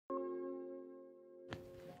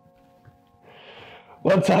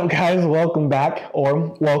What's up, guys? Welcome back,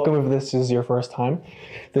 or welcome if this is your first time.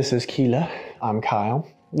 This is Keela. I'm Kyle.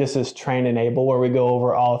 This is Train Enable, where we go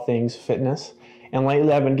over all things fitness. And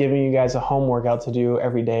lately, I've been giving you guys a home workout to do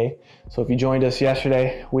every day. So if you joined us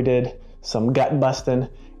yesterday, we did some gut busting,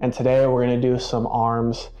 and today we're gonna do some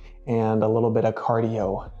arms and a little bit of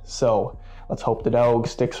cardio. So let's hope the dog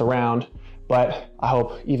sticks around, but I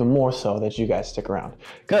hope even more so that you guys stick around,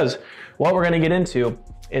 because what we're gonna get into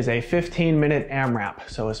is a 15-minute AMRAP.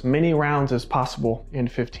 So as many rounds as possible in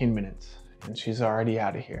 15 minutes. And she's already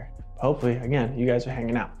out of here. Hopefully, again, you guys are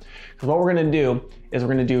hanging out. Because what we're gonna do is we're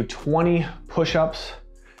gonna do 20 push-ups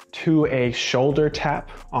to a shoulder tap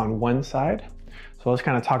on one side. So let's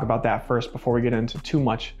kind of talk about that first before we get into too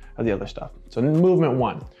much of the other stuff. So movement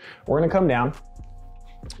one, we're gonna come down.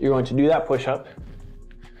 You're going to do that push-up.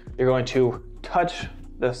 You're going to touch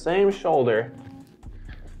the same shoulder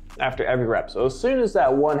after every rep. So as soon as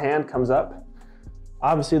that one hand comes up,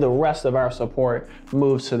 obviously the rest of our support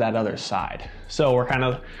moves to that other side. So we're kind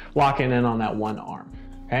of locking in on that one arm,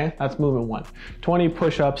 okay? That's movement one. 20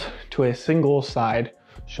 push-ups to a single side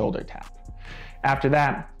shoulder tap. After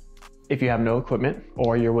that, if you have no equipment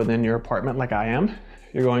or you're within your apartment like I am,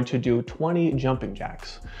 you're going to do 20 jumping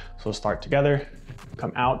jacks. So start together,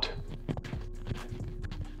 come out.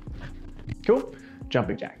 Cool,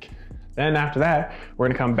 jumping jack. Then after that, we're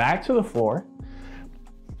gonna come back to the floor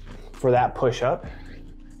for that push-up,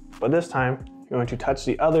 but this time you're going to touch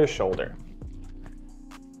the other shoulder.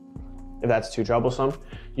 If that's too troublesome,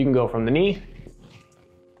 you can go from the knee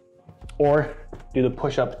or do the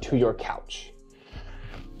push-up to your couch.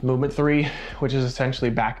 Movement three, which is essentially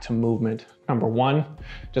back to movement number one,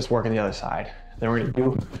 just working the other side. Then we're gonna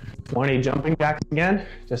do 20 jumping jacks again,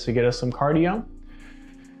 just to get us some cardio.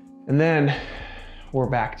 And then we're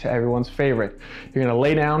back to everyone's favorite. You're gonna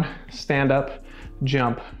lay down, stand up,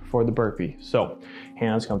 jump for the burpee. So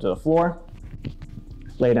hands come to the floor,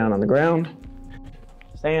 lay down on the ground,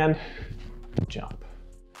 stand, jump.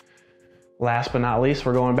 Last but not least,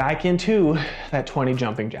 we're going back into that 20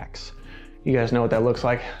 jumping jacks. You guys know what that looks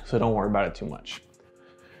like, so don't worry about it too much.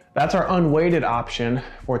 That's our unweighted option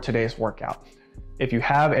for today's workout. If you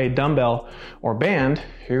have a dumbbell or band,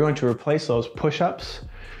 you're going to replace those push-ups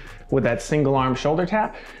with that single arm shoulder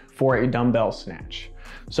tap for a dumbbell snatch.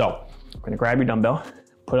 So I'm gonna grab your dumbbell,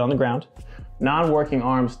 put it on the ground. Non-working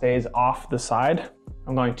arm stays off the side.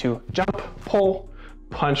 I'm going to jump, pull,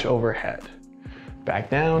 punch overhead. Back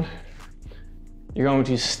down. You're going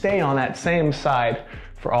to stay on that same side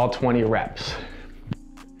for all 20 reps.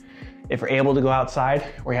 If you're able to go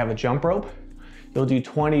outside or you have a jump rope, you'll do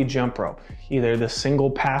 20 jump rope, either the single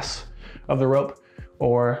pass of the rope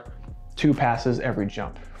or 2 passes every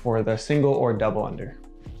jump for the single or double under.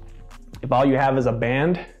 If all you have is a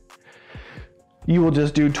band, you will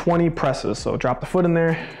just do 20 presses. So drop the foot in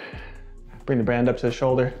there, bring the band up to the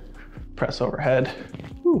shoulder, press overhead,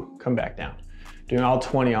 come back down. Doing all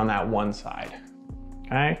 20 on that one side,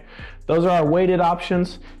 okay? Those are our weighted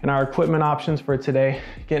options and our equipment options for today,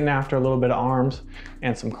 getting after a little bit of arms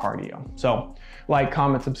and some cardio. So like,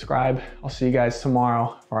 comment, subscribe. I'll see you guys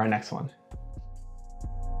tomorrow for our next one.